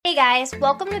guys,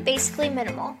 welcome to Basically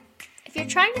Minimal. If you're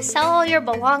trying to sell all your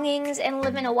belongings and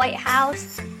live in a white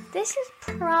house, this is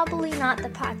probably not the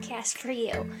podcast for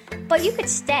you, but you could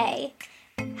stay.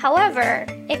 However,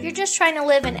 if you're just trying to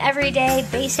live an everyday,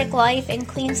 basic life and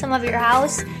clean some of your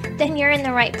house, then you're in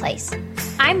the right place.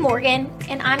 I'm Morgan,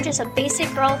 and I'm just a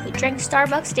basic girl who drinks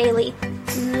Starbucks daily,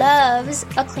 loves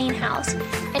a clean house,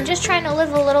 and just trying to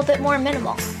live a little bit more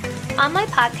minimal. On my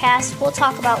podcast, we'll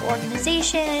talk about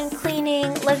organization,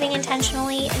 cleaning, living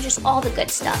intentionally, and just all the good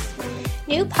stuff.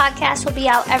 New podcasts will be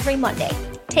out every Monday.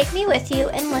 Take me with you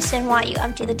and listen while you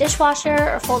empty the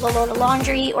dishwasher or fold a load of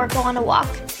laundry or go on a walk.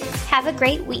 Have a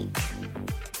great week.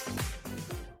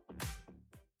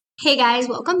 Hey guys,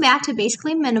 welcome back to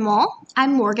Basically Minimal.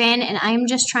 I'm Morgan, and I'm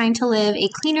just trying to live a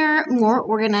cleaner, more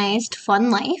organized,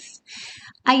 fun life.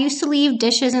 I used to leave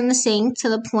dishes in the sink to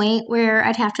the point where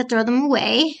I'd have to throw them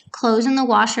away, clothes in the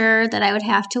washer that I would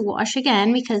have to wash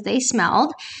again because they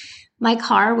smelled. My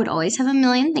car would always have a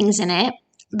million things in it.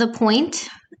 The point,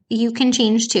 you can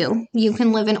change too. You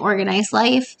can live an organized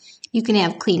life. You can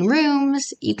have clean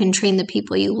rooms. You can train the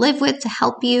people you live with to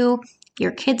help you.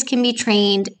 Your kids can be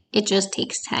trained. It just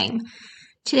takes time.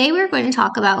 Today we're going to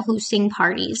talk about hosting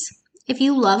parties. If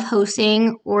you love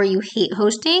hosting or you hate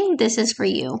hosting, this is for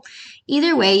you.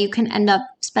 Either way, you can end up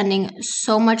spending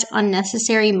so much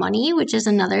unnecessary money, which is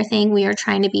another thing we are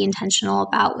trying to be intentional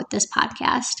about with this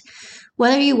podcast.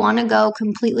 Whether you want to go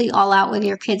completely all out with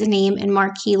your kid's name and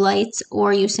marquee lights,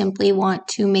 or you simply want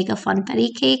to make a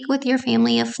funfetti cake with your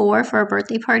family of 4 for a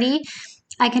birthday party,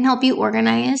 I can help you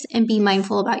organize and be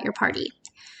mindful about your party.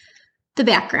 The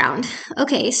background.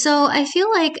 Okay, so I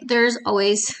feel like there's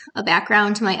always a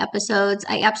background to my episodes.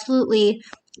 I absolutely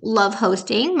love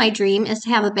hosting. My dream is to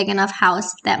have a big enough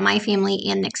house that my family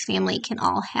and Nick's family can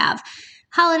all have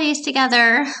holidays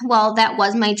together. Well, that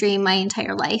was my dream my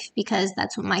entire life because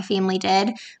that's what my family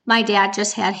did. My dad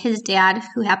just had his dad,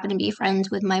 who happened to be friends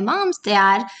with my mom's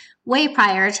dad, way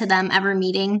prior to them ever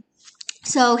meeting.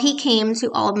 So he came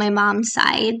to all of my mom's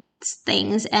side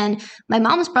things, and my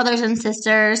mom's brothers and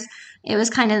sisters, it was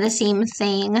kind of the same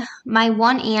thing. My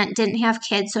one aunt didn't have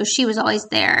kids, so she was always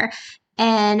there.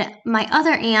 And my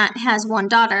other aunt has one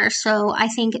daughter, so I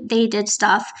think they did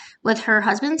stuff with her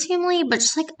husband's family, but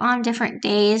just like on different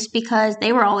days because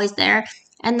they were always there.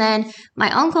 And then my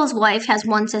uncle's wife has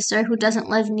one sister who doesn't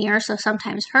live near, so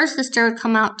sometimes her sister would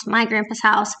come out to my grandpa's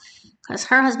house because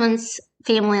her husband's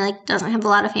family doesn't have a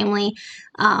lot of family.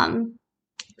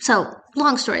 So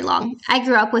long story long, I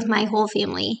grew up with my whole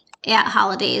family at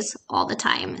holidays all the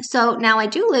time. So now I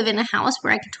do live in a house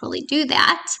where I can totally do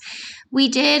that. We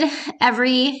did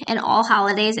every and all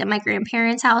holidays at my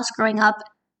grandparents' house growing up.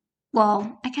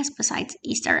 Well, I guess besides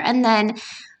Easter. And then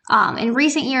in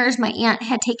recent years, my aunt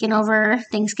had taken over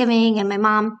Thanksgiving, and my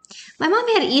mom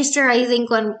had Easter, I think,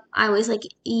 when I was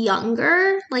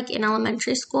younger, in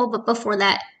elementary school. But before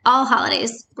that, all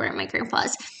holidays were at my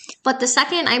grandpa's. But the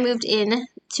second I moved in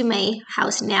to my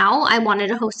house now, I wanted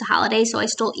to host a holiday, so I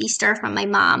stole Easter from my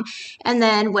mom. And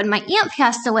then when my aunt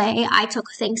passed away, I took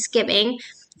Thanksgiving.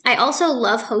 I also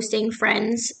love hosting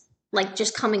friends,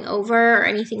 just coming over or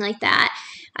anything like that.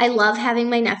 I love having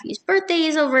my nephew's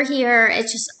birthdays over here.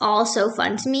 It's just all so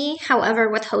fun to me. However,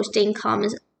 with hosting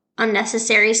comes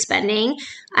unnecessary spending.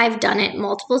 I've done it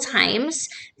multiple times,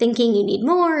 thinking you need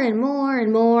more and more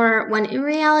and more, when in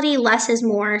reality, less is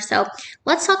more. So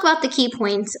let's talk about the key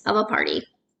points of a party.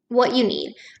 What you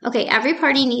need. Okay, every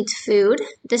party needs food.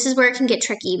 This is where it can get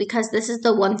tricky because this is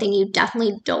the one thing you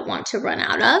definitely don't want to run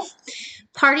out of.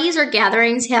 Parties or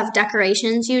gatherings have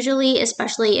decorations usually,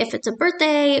 especially if it's a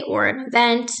birthday or an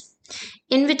event.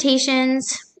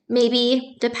 Invitations,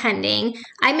 maybe, depending.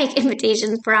 I make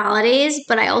invitations for holidays,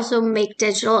 but I also make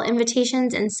digital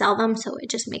invitations and sell them, so it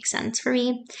just makes sense for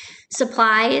me.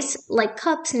 Supplies like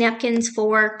cups, napkins,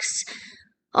 forks.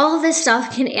 All of this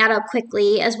stuff can add up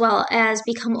quickly as well as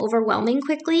become overwhelming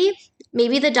quickly.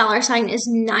 Maybe the dollar sign is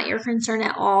not your concern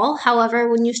at all. However,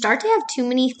 when you start to have too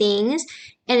many things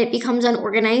and it becomes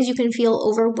unorganized, you can feel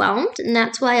overwhelmed. And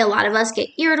that's why a lot of us get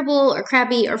irritable or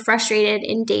crabby or frustrated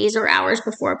in days or hours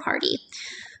before a party.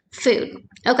 Food.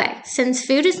 Okay, since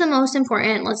food is the most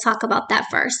important, let's talk about that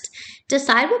first.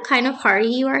 Decide what kind of party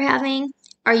you are having.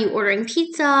 Are you ordering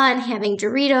pizza and having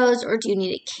Doritos, or do you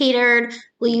need it catered?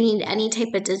 Will you need any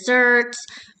type of desserts?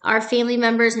 Are family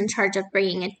members in charge of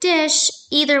bringing a dish?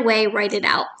 Either way, write it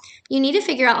out. You need to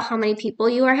figure out how many people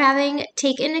you are having.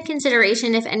 Take into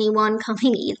consideration if anyone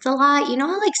coming eats a lot. You know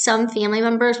how some family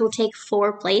members will take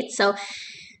 4 plates? So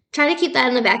try to keep that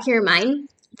in the back of your mind.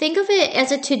 Think of it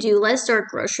as a to-do list or a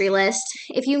grocery list.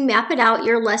 If you map it out,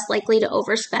 you're less likely to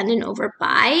overspend and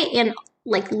overbuy, and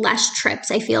like less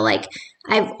trips. I feel like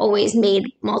I've always made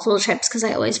multiple trips because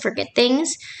I always forget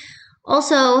things.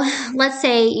 Also, let's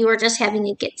say you are just having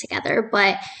a get together,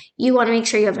 but you want to make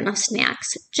sure you have enough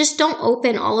snacks. Just don't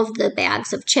open all of the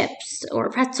bags of chips or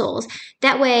pretzels.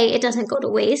 That way it doesn't go to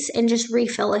waste, and just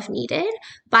refill if needed.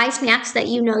 Buy snacks that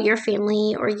you know your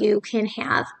family or you can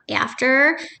have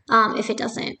after if it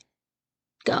doesn't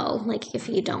go, like if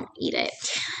you don't eat it.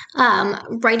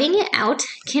 Writing it out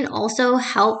can also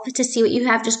help to see what you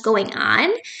have just going on.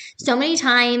 So many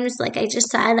times, like I just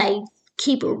said, I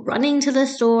keep running to the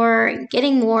store and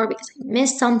getting more because I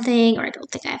missed something, or I don't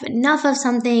think I have enough of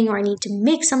something, or I need to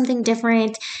make something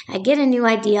different. I get a new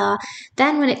idea.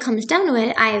 Then when it comes down to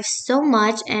it, I have so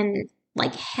much and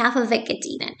like half of it gets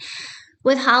eaten.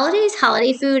 With holidays,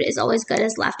 holiday food is always good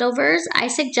as leftovers. I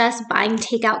suggest buying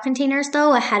takeout containers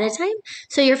though ahead of time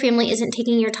so your family isn't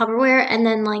taking your Tupperware, and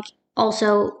then like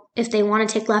also if they want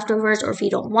to take leftovers or if you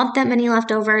don't want that many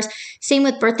leftovers. Same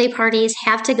with birthday parties,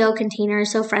 have to go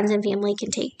containers so friends and family can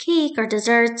take cake or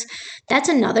desserts. That's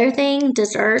another thing,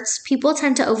 desserts. People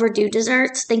tend to overdo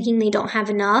desserts thinking they don't have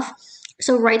enough.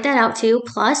 So write that out too.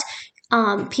 Plus,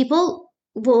 people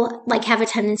will like have a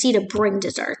tendency to bring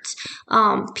desserts.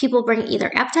 People bring either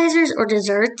appetizers or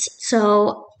desserts.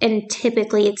 And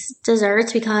typically it's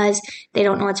desserts because they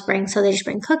don't know what to bring. So they just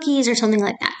bring cookies or something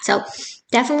like that. So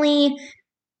definitely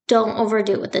don't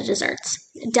overdo it with the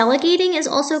desserts. Delegating is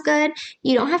also good.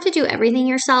 You don't have to do everything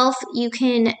yourself. You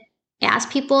can ask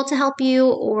people to help you,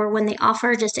 or when they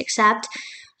offer, just accept.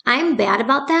 I'm bad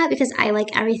about that because I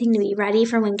like everything to be ready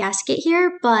for when guests get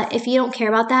here. But if you don't care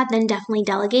about that, then definitely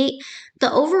delegate.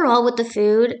 The overall with the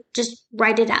food, just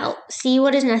write it out. See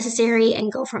what is necessary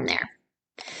and go from there.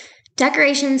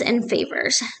 Decorations and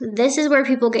favors. This is where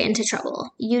people get into trouble.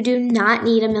 You do not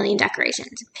need a million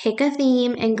decorations. Pick a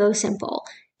theme and go simple.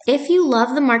 If you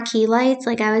love the marquee lights,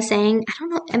 like I was saying, I don't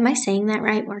know, am I saying that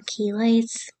right? Marquee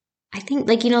lights? I think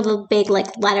like, the big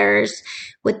like letters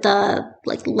with the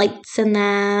like lights in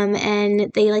them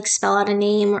and they like spell out a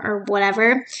name or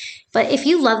whatever. But if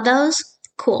you love those,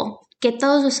 cool. Get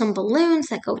those with some balloons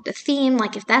that go with the theme.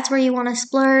 Like if that's where you want to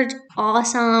splurge,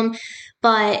 awesome.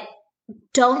 But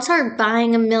don't start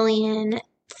buying a million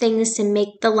things to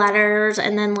make the letters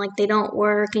and then like they don't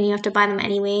work and you have to buy them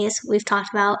anyways. We've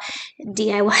talked about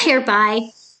DIY or buy.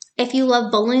 If you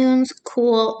love balloons,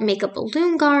 cool, make a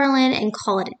balloon garland and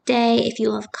call it a day. If you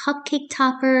love cupcake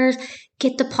toppers,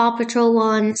 get the Paw Patrol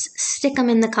ones, stick them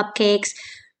in the cupcakes.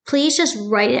 Please just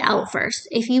write it out first.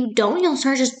 If you don't, you'll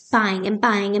start just buying and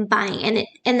buying and buying.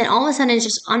 And then all of a sudden it's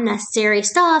just unnecessary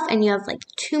stuff and you have like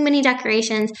too many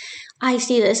decorations. I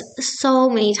see this so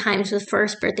many times with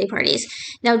first birthday parties.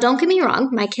 Now, don't get me wrong.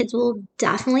 My kids will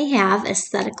definitely have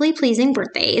aesthetically pleasing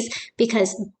birthdays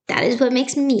because that is what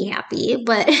makes me happy.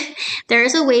 But there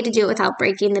is a way to do it without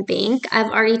breaking the bank.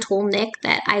 I've already told Nick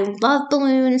that I love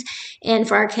balloons. And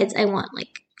for our kids, I want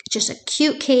like just a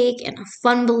cute cake and a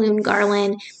fun balloon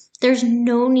garland. There's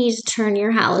no need to turn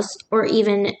your house or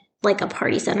even like a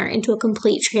party center into a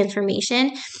complete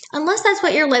transformation. Unless that's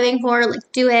what you're living for, like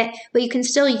do it, but you can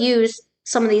still use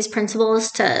some of these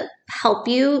principles to help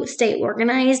you stay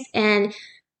organized and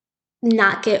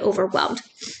not get overwhelmed.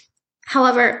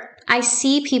 However, I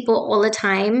see people all the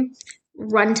time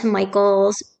run to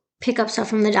Michael's, pick up stuff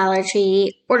from the Dollar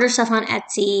Tree, order stuff on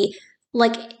Etsy.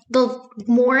 Like the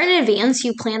more in advance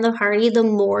you plan the party, the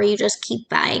more you just keep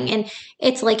buying. And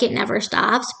it's like it never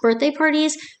stops. Birthday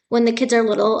parties, when the kids are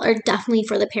little, are definitely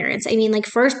for the parents. I mean, like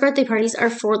first birthday parties are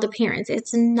for the parents.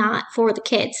 It's not for the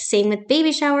kids. Same with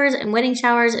baby showers and wedding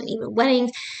showers and even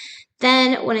weddings.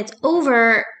 Then when it's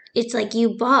over, it's like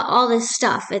you bought all this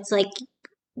stuff. It's like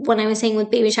when I was saying with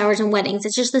baby showers and weddings,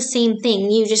 it's just the same thing.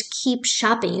 You just keep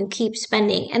shopping, you keep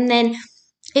spending. And then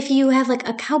if you have like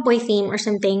a cowboy theme or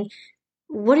something,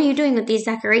 what are you doing with these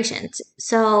decorations?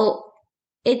 So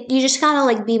you just gotta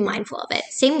like be mindful of it.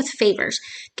 Same with favors.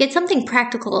 Get something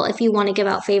practical if you want to give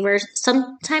out favors.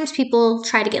 Sometimes people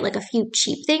try to get like a few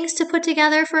cheap things to put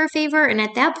together for a favor. And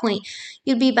at that point,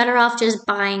 you'd be better off just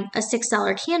buying a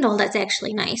 $6 candle that's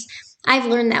actually nice. I've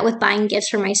learned that with buying gifts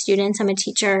for my students. I'm a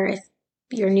teacher. If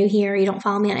you're new here, you don't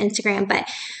follow me on Instagram, but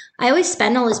I always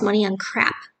spend all this money on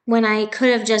crap when I could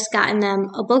have just gotten them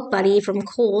a book buddy from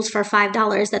Kohl's for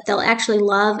 $5 that they'll actually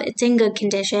love. It's in good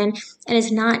condition and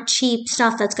it's not cheap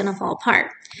stuff that's going to fall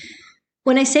apart.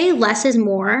 When I say less is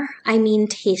more, I mean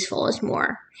tasteful is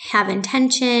more. Have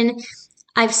intention.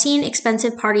 I've seen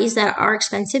expensive parties that are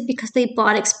expensive because they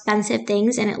bought expensive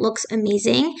things and it looks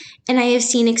amazing. And I have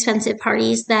seen expensive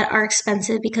parties that are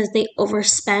expensive because they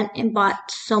overspent and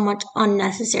bought so much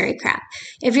unnecessary crap.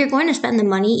 If you're going to spend the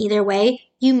money either way,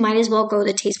 you might as well go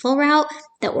the tasteful route,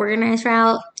 the organized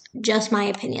route. Just my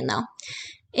opinion though.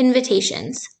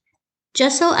 Invitations.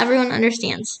 Just so everyone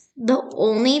understands, the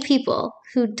only people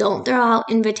who don't throw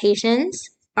out invitations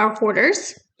are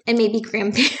hoarders and maybe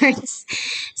grandparents.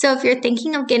 So if you're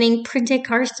thinking of getting printed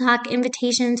cardstock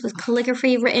invitations with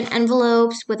calligraphy written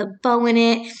envelopes with a bow in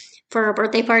it for a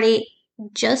birthday party,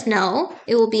 just know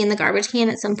it will be in the garbage can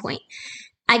at some point.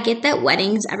 I get that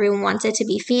weddings, everyone wants it to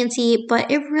be fancy,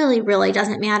 but it really, really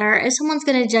doesn't matter. If someone's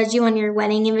going to judge you on your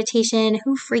wedding invitation,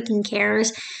 who freaking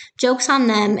cares? Joke's on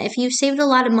them. If you saved a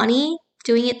lot of money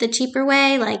doing it the cheaper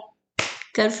way, like,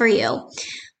 good for you.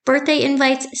 Birthday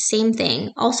invites, same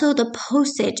thing. Also, the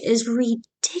postage is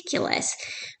ridiculous.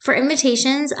 For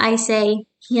invitations, I say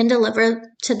hand deliver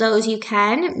to those you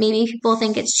can. Maybe people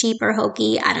think it's cheap or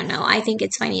hokey. I don't know. I think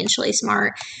it's financially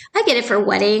smart. I get it for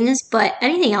weddings, but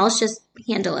anything else, just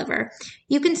hand deliver.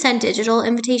 You can send digital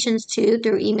invitations too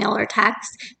through email or text.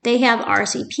 They have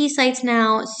RSVP sites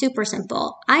now. Super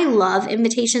simple. I love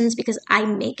invitations because I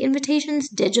make invitations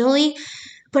digitally,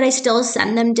 but I still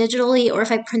send them digitally, or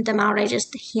if I print them out, I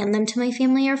just hand them to my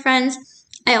family or friends.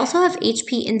 I also have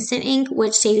HP Instant Ink,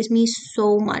 which saves me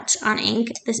so much on ink.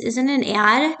 This isn't an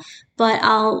ad, but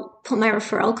I'll put my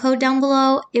referral code down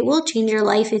below. It will change your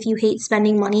life if you hate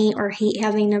spending money or hate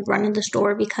having to run to the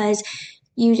store because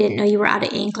you didn't know you were out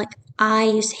of ink. Like, I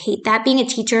used to hate that. Being a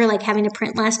teacher, like having to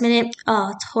print last minute,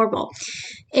 oh, it's horrible.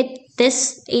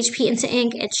 This HP Instant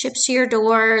Ink, it ships to your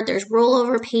door. There's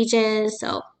rollover pages,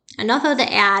 so enough of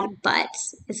the ad, but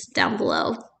it's down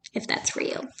below if that's for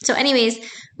you. So anyways,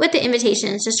 with the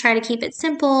invitations, just try to keep it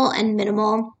simple and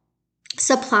minimal.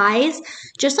 Supplies,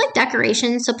 just like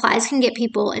decorations, supplies can get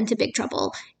people into big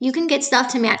trouble. You can get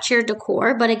stuff to match your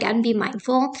decor, but again, be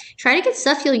mindful. Try to get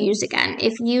stuff you'll use again.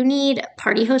 If you need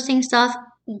party hosting stuff,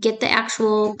 get the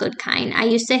actual good kind. I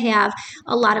used to have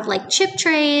a lot of like chip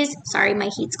trays. Sorry, my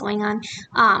heat's going on.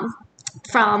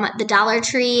 From the Dollar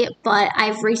Tree, but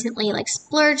I've recently like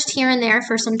splurged here and there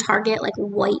for some Target like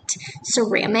white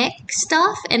ceramic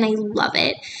stuff, and I love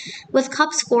it. With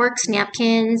cups, forks,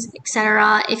 napkins,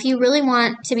 etc. If you really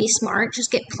want to be smart,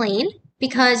 just get plain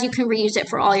because you can reuse it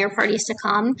for all your parties to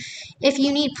come. If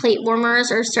you need plate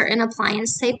warmers or certain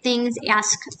appliance type things,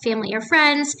 ask family or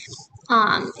friends.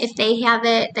 If they have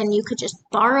it, then you could just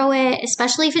borrow it,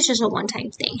 especially if it's just a one-time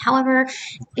thing. However,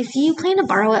 if you plan to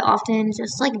borrow it often,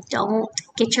 just like don't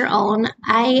get your own.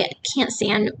 I can't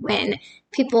stand when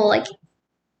people like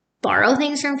borrow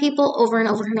things from people over and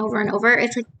over and over and over.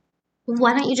 It's like,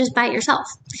 why don't you just buy it yourself?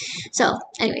 So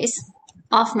anyways,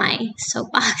 off my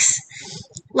soapbox.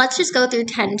 Let's just go through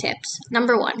 10 tips.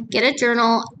 Number 1, get a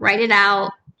journal, write it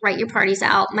out. Write your parties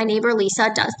out. My neighbor Lisa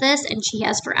does this, and she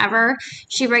has forever.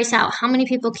 She writes out how many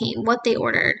people came, what they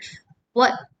ordered,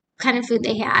 what kind of food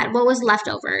they had, what was left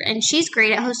over. And she's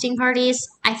great at hosting parties.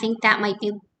 I think that might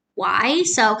be why.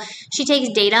 So she takes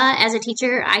data. As a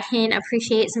teacher, I can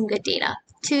appreciate some good data.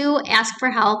 2, ask for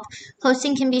help.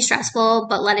 Hosting can be stressful,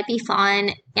 but let it be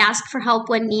fun. Ask for help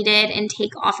when needed and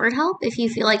take offered help if you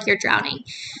feel like you're drowning.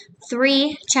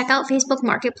 3, check out Facebook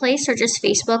Marketplace or just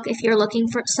Facebook if you're looking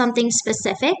for something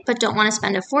specific but don't want to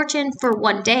spend a fortune for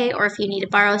one day or if you need to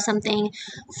borrow something.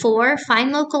 4,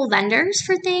 find local vendors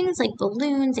for things like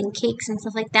balloons and cakes and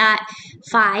stuff like that.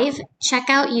 5, check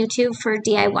out YouTube for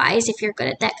DIYs if you're good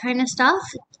at that kind of stuff.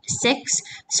 6,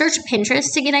 search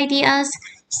Pinterest to get ideas.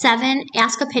 7,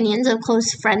 ask opinions of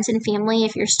close friends and family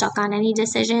if you're stuck on any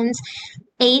decisions.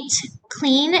 8,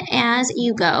 clean as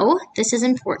you go. This is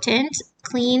important.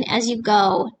 Clean as you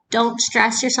go. Don't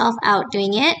stress yourself out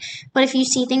doing it. But if you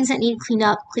see things that need cleaned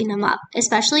up, clean them up.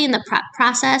 Especially in the prep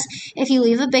process. If you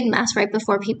leave a big mess right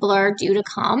before people are due to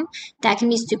come, that can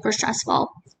be super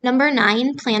stressful. Number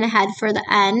 9, plan ahead for the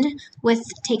end with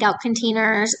takeout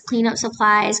containers, cleanup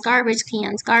supplies, garbage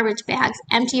cans, garbage bags.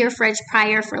 Empty your fridge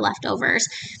prior for leftovers.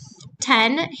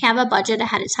 10, have a budget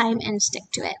ahead of time and stick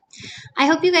to it. I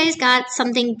hope you guys got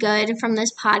something good from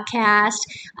this podcast.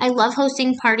 I love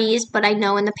hosting parties, but I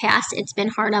know in the past it's been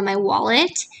hard on my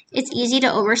wallet. It's easy to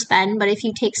overspend, but if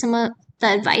you take some of the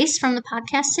advice from the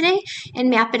podcast today and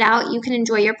map it out, you can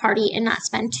enjoy your party and not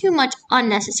spend too much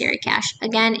unnecessary cash.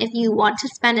 Again, if you want to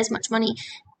spend as much money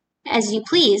as you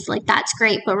please, like that's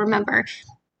great. But remember,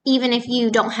 even if you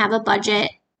don't have a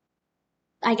budget,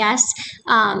 I guess,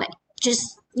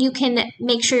 just you can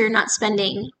make sure you're not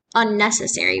spending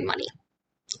unnecessary money.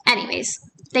 Anyways,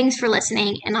 thanks for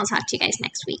listening, and I'll talk to you guys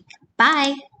next week.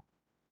 Bye.